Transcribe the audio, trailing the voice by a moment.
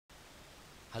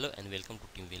Hello and welcome to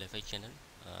Team Verify channel.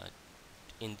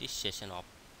 In this session of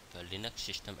Linux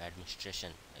system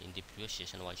administration, in the previous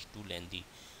session was too lengthy,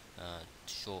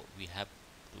 so we have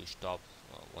to stop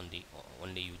on the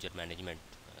only user management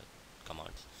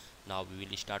commands. Now we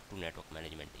will start to network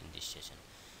management in this session.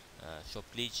 So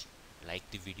please like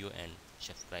the video and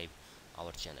subscribe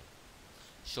our channel.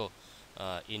 So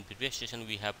in previous session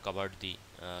we have covered the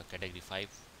category 5,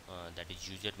 that is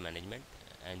user management,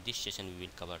 and this session we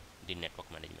will cover the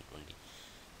network management only.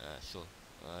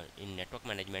 In network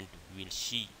management we will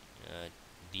see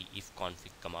the if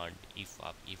config command, if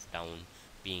up, if down,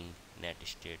 ping,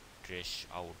 NetState, trace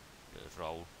out,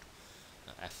 route,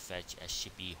 fetch,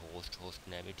 scp, host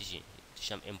name, etc.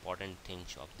 Some important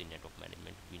things of the network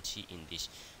management we'll see in this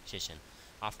session.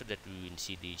 After that we will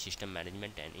see the system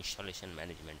management and installation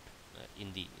management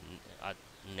in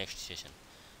next session.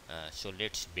 So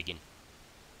let's begin.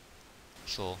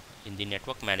 So in the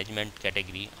network management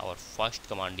category, our first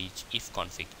command is if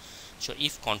config. So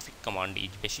if config command is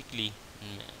basically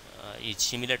is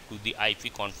similar to the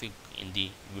IP config in the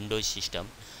Windows system.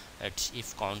 It's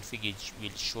if config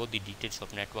will show the details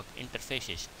of network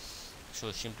interfaces.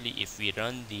 So simply if we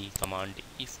run the command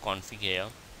if config here,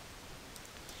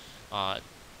 uh,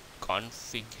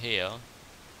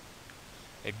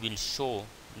 it will show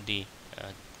the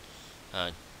uh,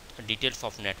 uh, details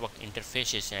of network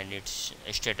interfaces and its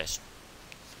status.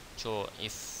 So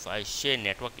if I say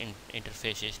network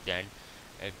interfaces, then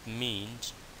it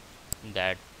means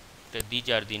that these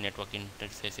are the network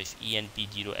interfaces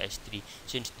ENP0S3.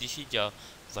 Since this is a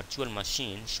virtual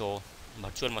machine, so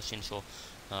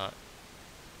uh,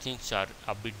 things are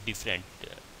a bit different.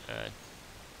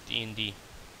 In the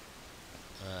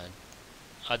uh,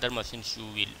 other machines you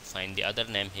will find the other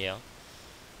name here,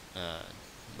 uh,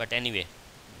 but anyway,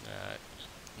 uh,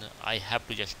 I have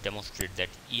to just demonstrate that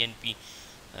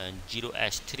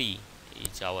ENP0S3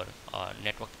 is our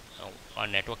network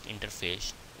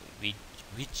interface,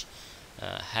 which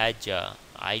has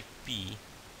IP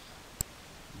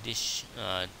this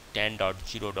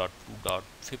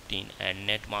 10.0.2.15 and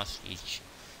net mask is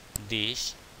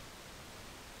this,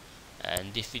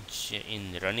 and this is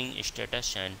in running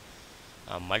status and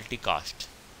multicast.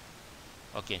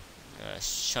 Okay,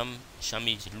 some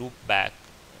is loop back.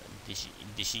 This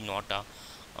is not a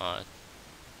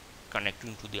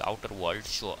connecting to the outer world.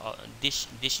 So this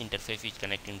interface is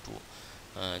connecting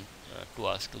to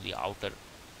us to the outer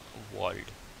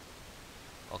world.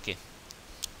 Okay,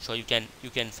 so you can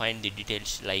find the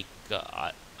details like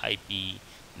IP,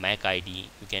 MAC ID.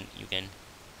 You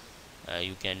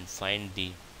can find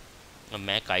the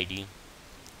MAC ID.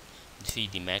 See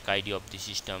the MAC ID of the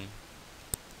system,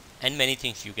 and many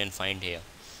things you can find here.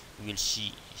 You will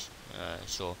see.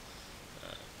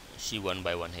 See one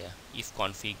by one here. If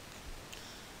config.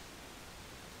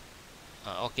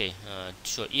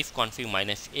 So if config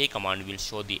minus a command will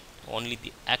show the only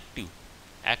the active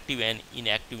and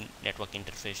inactive network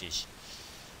interfaces.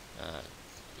 uh,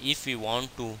 if we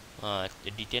want to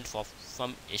the details of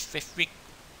some specific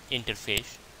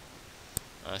interface,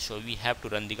 so we have to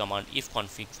run the command if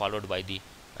config followed by the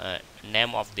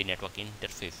name of the network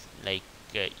interface, like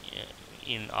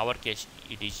in our case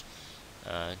it is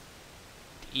uh,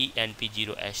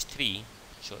 ENP0S3.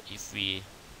 So if we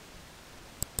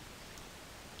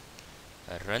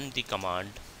run the command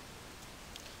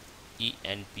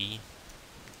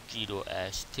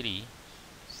ENP0S3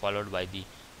 followed by the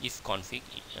if config,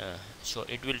 so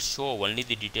it will show only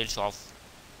the details of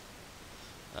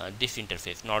this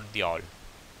interface, not the all.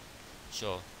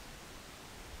 So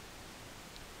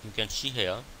you can see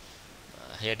here,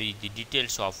 here is the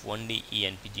details of only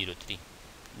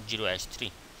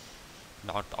ENP0S3,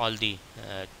 not all the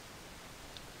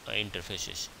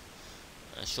interfaces.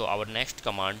 So our next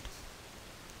command,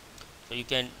 so you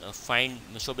can find,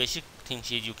 so basic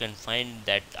things is you can find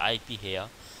that IP here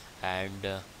and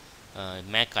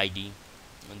MAC ID,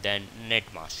 then net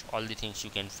mask, all the things you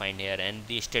can find here, and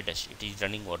the status, it is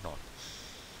running or not,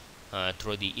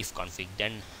 through the if config.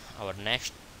 Then our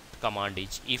next command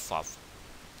is if up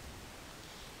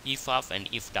and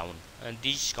if down, and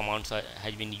these commands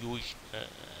has been used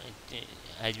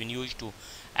to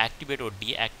activate or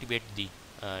deactivate the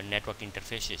network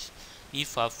interfaces.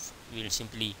 If up will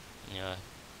simply uh,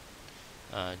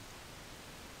 uh,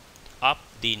 up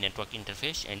the network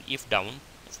interface, and if down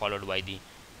followed by the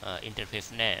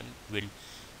interface name will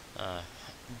uh,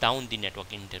 down the network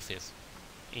interface.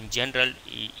 In general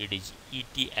it is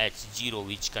ETH0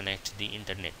 which connects the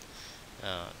internet,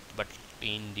 but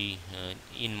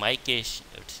in my case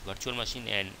it's virtual machine,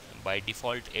 and by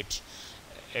default its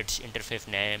interface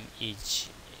name is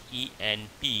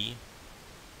ENP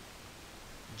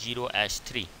 0 as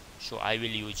 3. So I will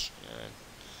use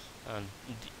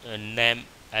name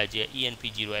as a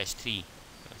enp 0 as 3.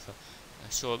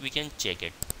 So we can check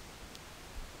it,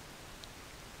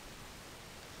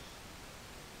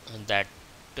 and that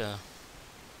uh,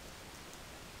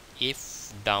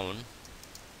 if down,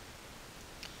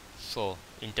 so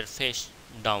interface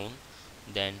down,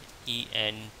 then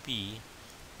enp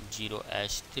 0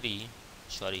 as 3,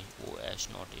 sorry, os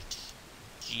not it,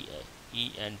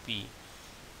 enp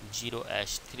 0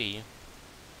 as 3.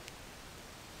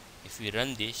 If we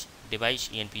run this, device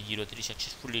enp03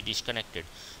 successfully disconnected.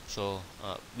 So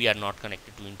we are not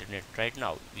connected to internet right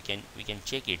now. We can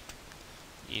check it.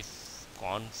 If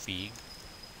config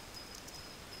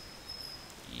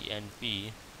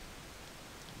enp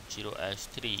 0 as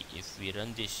 3, if we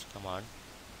run this command,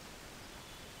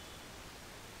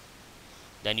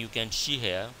 then you can see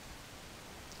here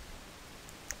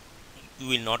you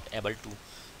will not able to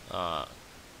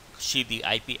see the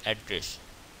IP address.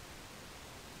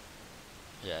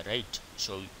 Yeah, right.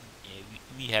 So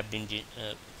we have been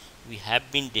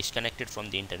disconnected from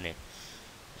the internet.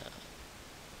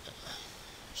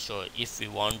 So if we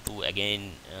want to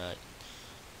again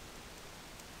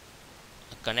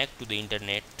connect to the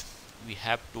internet, we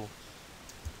have to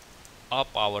up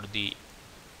our the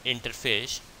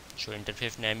interface. So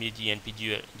interface name is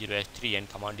enp0s3 and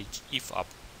command is if up.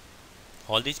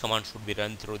 All these commands should be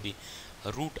run through the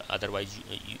root, otherwise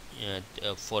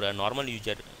for a normal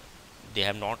user they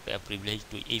have not a privilege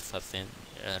to if up and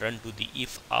run to the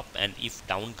if up and if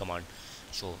down command.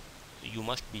 So you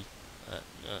must be uh,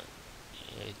 uh,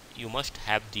 you must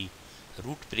have the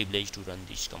root privilege to run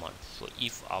this command. So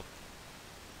if up,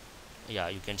 yeah,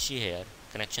 you can see here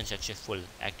connection successful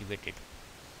activated.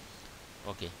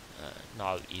 Okay,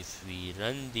 now if we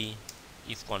run the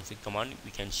if config command,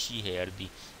 we can see here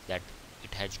that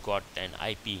it has got an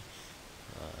IP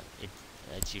it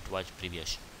as it was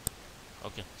previous.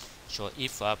 Okay, so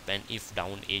if up and if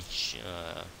down is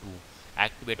to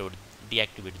activate or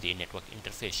deactivate the network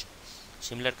interface.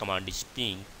 Similar command is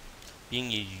ping.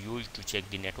 Ping is used to check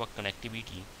the network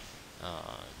connectivity.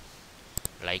 uh,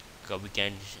 like we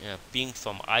can ping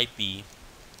from IP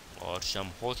or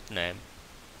some host name,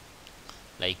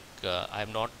 like I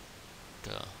am not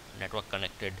network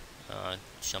connected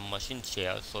some machines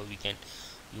here, so we can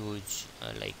use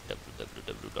like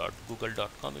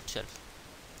www.google.com itself.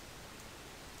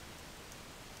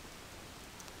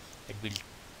 It will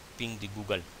ping the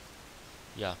Google.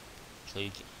 Yeah, so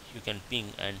you can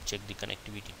ping and check the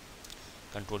connectivity.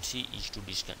 Control C is to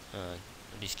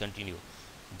discontinue,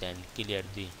 then clear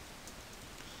the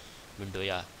window.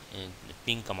 Yeah, and the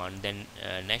ping command. Then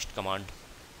next command,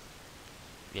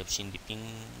 we have seen the ping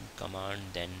command.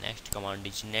 Then next command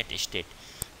is NetState.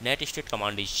 NetState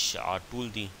command is our tool,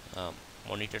 the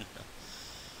monitor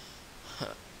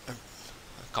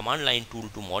command line tool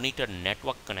to monitor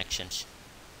network connections.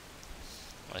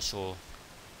 So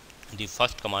the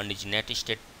first command is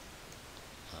NetState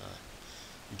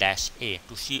 -a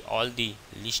to see all the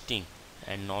listing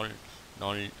and non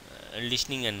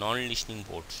listening and non-listening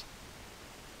ports.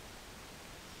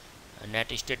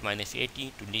 NetState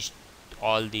 -80 to list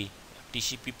all the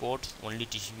TCP ports, only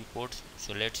TCP ports.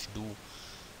 So let's do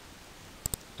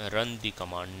run the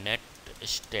command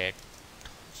NetState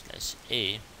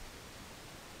 /a.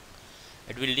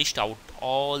 It will list out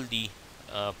all the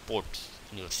ports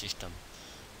in your system.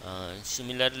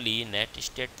 Similarly,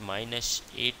 NetState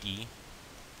 -80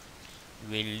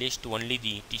 will list only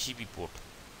the TCP port.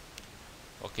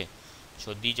 Okay,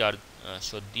 so these are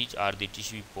the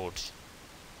TCP ports.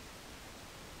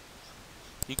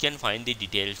 You can find the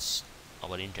details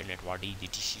our internet, what is the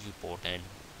TCP port and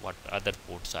what other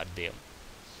ports are there.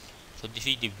 So this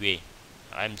is the way.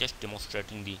 I am just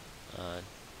demonstrating the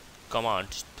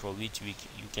commands through which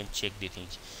you can check the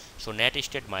things. So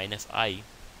NetState -i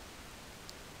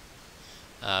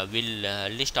will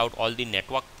list out all the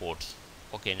network ports.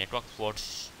 Okay, network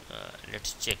ports,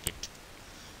 let's check it.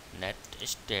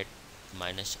 NetState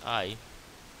 -i,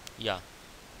 yeah,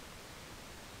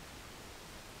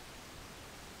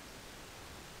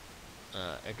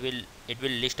 it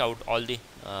will list out all the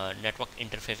network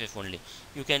interfaces only.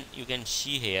 You can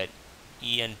see here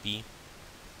enp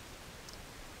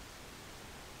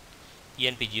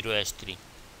 0 as 3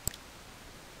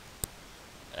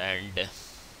 and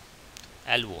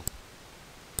LO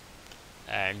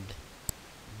and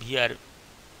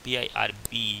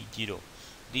PIRB0.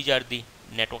 These are the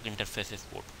network interfaces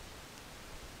port.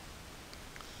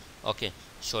 Okay,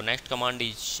 so next command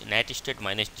is NetState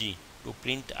 -g to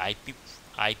print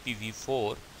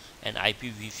IPv4 and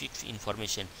IPv6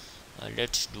 information.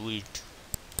 Let's do it.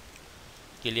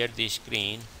 clear the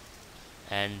screen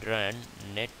and run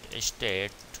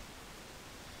netstate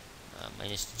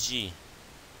 -g.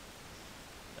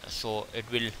 So it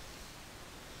will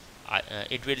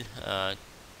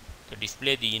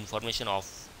display the information of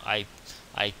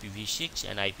IPv6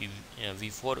 and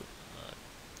IPv4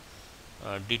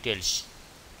 details.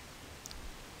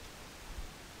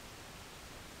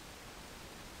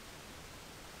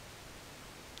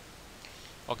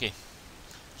 Okay,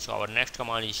 so our next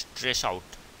command is trace out.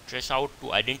 Trace out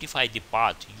to identify the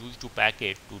path used to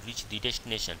packet to reach the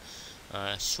destination.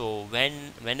 So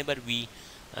whenever we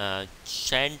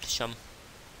send some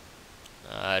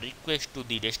request to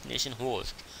the destination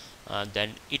host,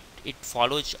 then it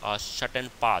follows a certain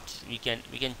path. We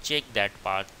can check that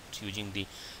path using the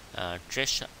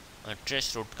trace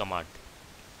route command.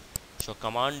 So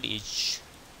command is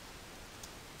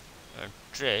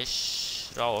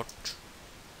trace route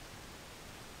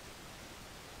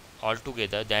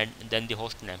altogether, then the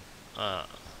host name.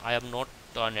 I have not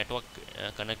network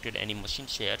connected any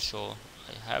machines here, so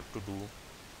I have to do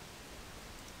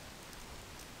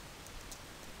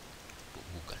to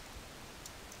Google.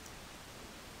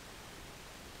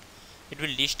 It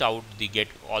will list out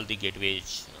all the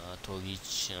gateways through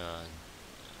which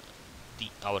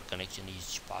our connection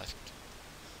is passed.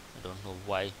 I don't know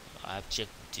why. I have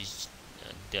checked this.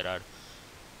 There are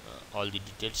all the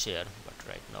details here, but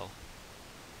right now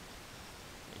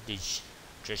it is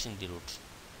tracing the routes.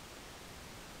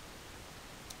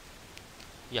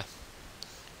 Yeah.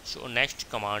 So next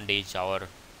command is our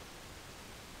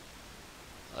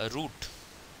route.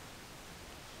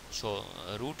 So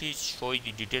route is showing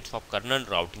the details of kernel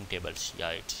routing tables.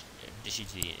 Yeah, this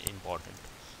is the important,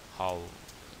 how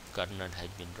kernel has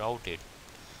been routed.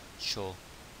 So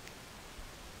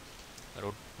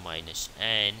route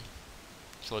 -n,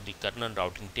 show the kernel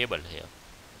routing table here.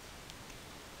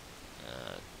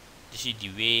 This is the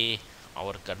way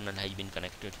our kernel has been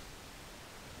connected.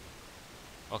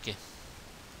 Okay.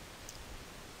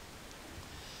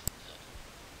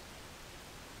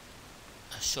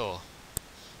 So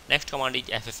next command is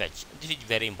ffh. This is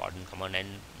very important command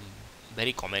and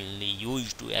very commonly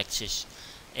used to access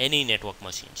any network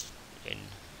machines. And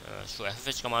so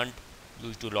ffh command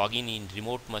used to log in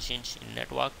remote machines in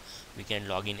network. We can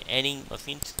log in any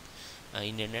machines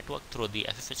in a network through the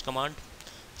ffh command.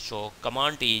 So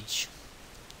command is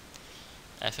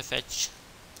ffh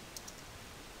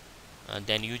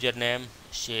then username,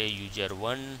 say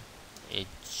user1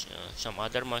 is some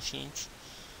other machines,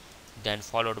 then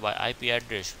followed by IP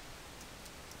address.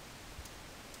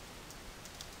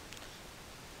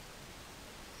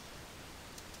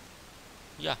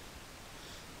 Yeah,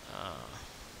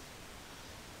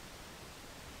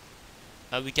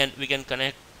 we can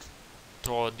connect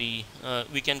through the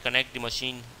we can connect the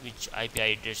machine which IP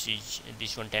address is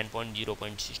this one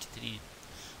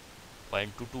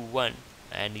 10.0.63.221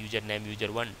 and username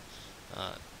user1.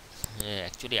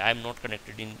 Actually I am not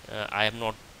connected in I have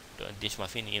not this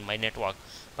machine in my network,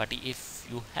 but if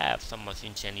you have some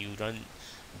machines and you run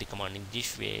the command in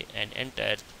this way and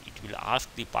enter, it will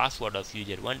ask the password of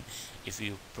user1. If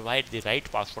you provide the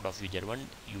right password of user1,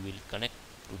 you will connect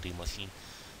to the machine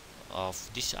of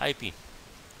this IP.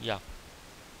 Yeah,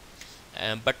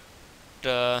 but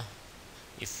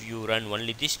if you run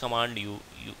only this command, you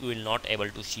will not able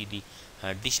to see the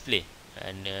display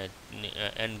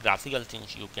and graphical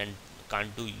things you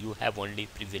can't do. You have only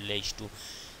privilege to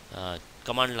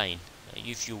command line.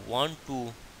 If you want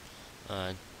to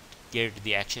get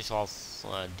the access of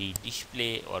the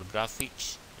display or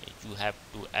graphics, you have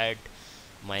to add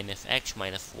 -x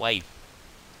 -y,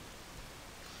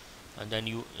 and then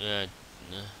you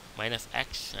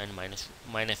 -x and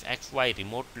 -xy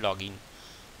remote login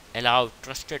allow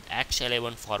trusted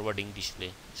X11 forwarding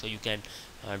display, so you can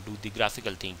do the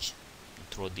graphical things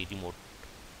through the remote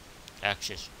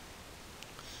access.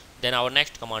 Then our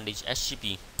next command is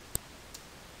scp,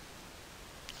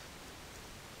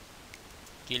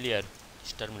 clear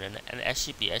terminal. And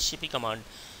scp command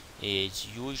is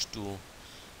used to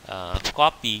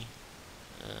copy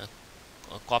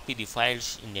the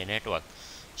files in the network.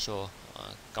 So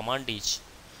command is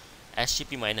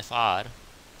scp -r,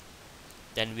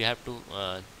 then we have to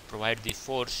provide the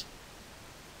source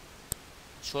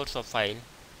of file,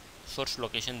 source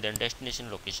location, then destination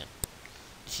location.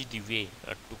 This is the way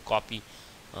to copy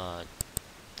a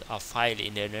file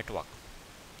in a network.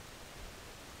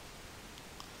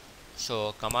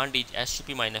 So command is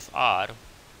scp -r.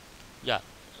 Yeah,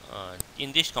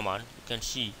 in this command you can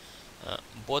see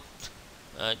both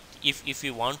if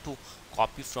you want to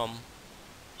copy from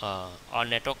our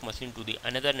network machine to the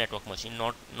another network machine,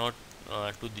 not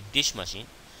to this machine,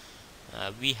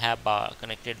 we have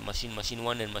connected machine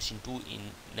 1 and machine 2 in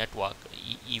network.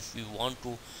 If we want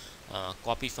to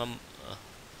copy from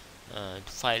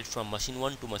file from machine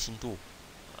 1 to machine 2,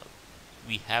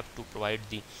 we have to provide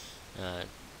the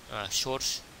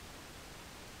source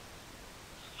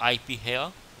IP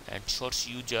here and source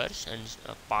users and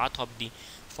path of the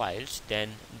files,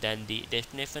 then the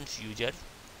destination's user,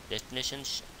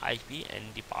 destination's IP,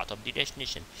 and the path of the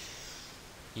destination.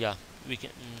 Yeah, we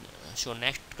can. So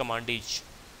next command is,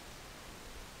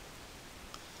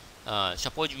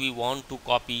 suppose we want to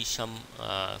copy some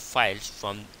files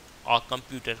from our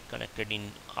computer connected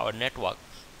in our network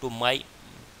to my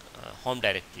home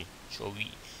directory. So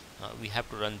we have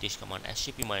to run this command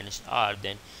scp-r,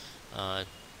 uh,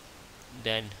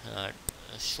 then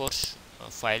source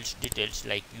files details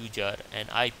like user and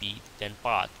IP, then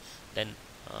path, then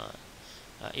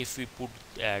if we put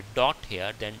dot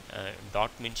here, then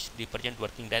dot means the present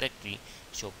working directory,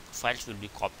 so files will be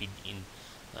copied in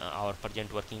our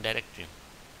present working directory.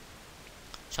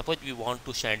 Suppose we want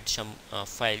to send some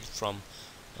files from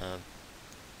uh,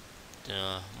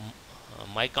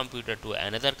 my computer to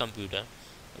another computer,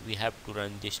 we have to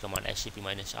run this command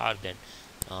scp-r, then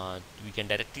we can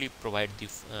directly provide the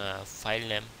file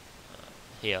name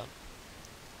here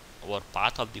or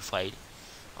path of the file.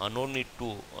 No need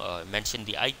to mention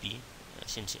the IP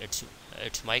since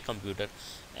it's my computer,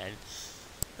 and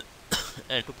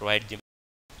and to provide the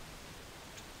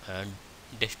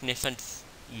destination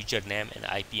username and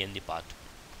IP and the path.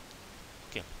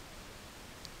 Okay,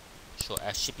 so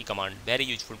scp command, very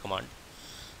useful command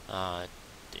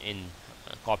in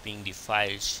copying the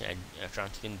files and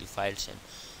transferring the files and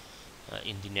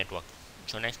in the network.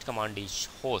 So next command is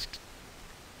host.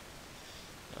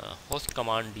 Host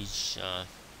command is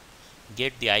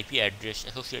get the IP address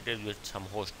associated with some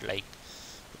host. Like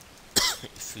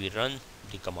if we run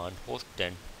the command host,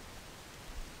 then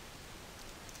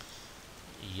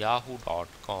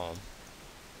yahoo.com,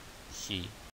 see,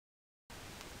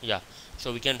 yeah,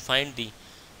 so we can find the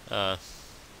uh,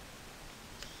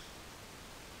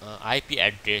 IP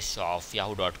address of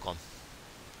yahoo.com.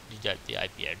 These are the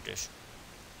IP address.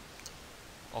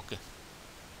 Okay,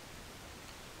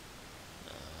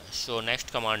 so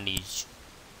next command is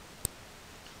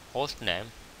host name.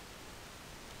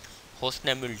 Host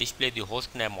name will display the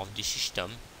host name of the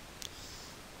system.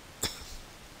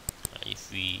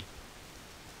 If we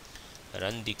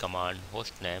run the command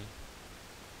host name,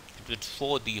 it will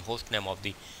show the host name of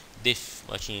the this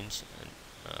machines,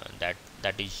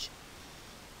 that is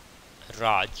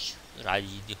Raj. Raj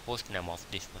is the host name of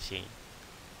this machine.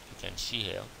 You can see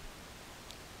here.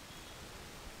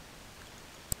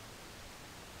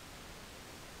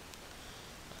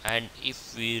 And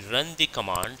if we run the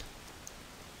command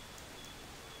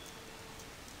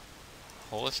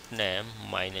host name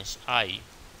 -i,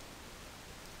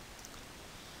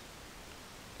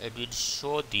 it will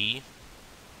show the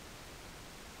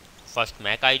first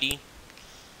MAC ID,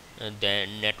 and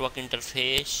then network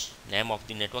interface, name of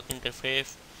the network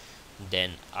interface,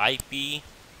 then IP,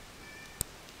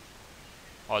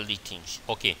 all these things.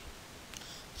 Okay,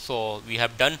 so we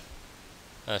have done.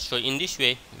 So in this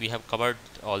way we have covered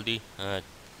all the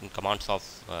commands of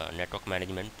network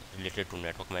management, related to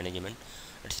network management.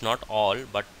 It's not all,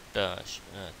 but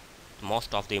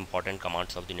most of the important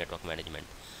commands of the network management.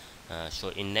 So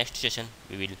in next session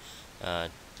we will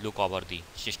look over the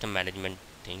system management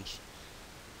things.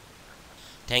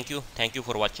 Thank you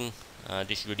for watching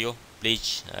this video.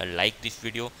 Please like this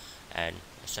video and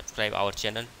subscribe our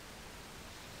channel.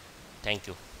 Thank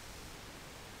you.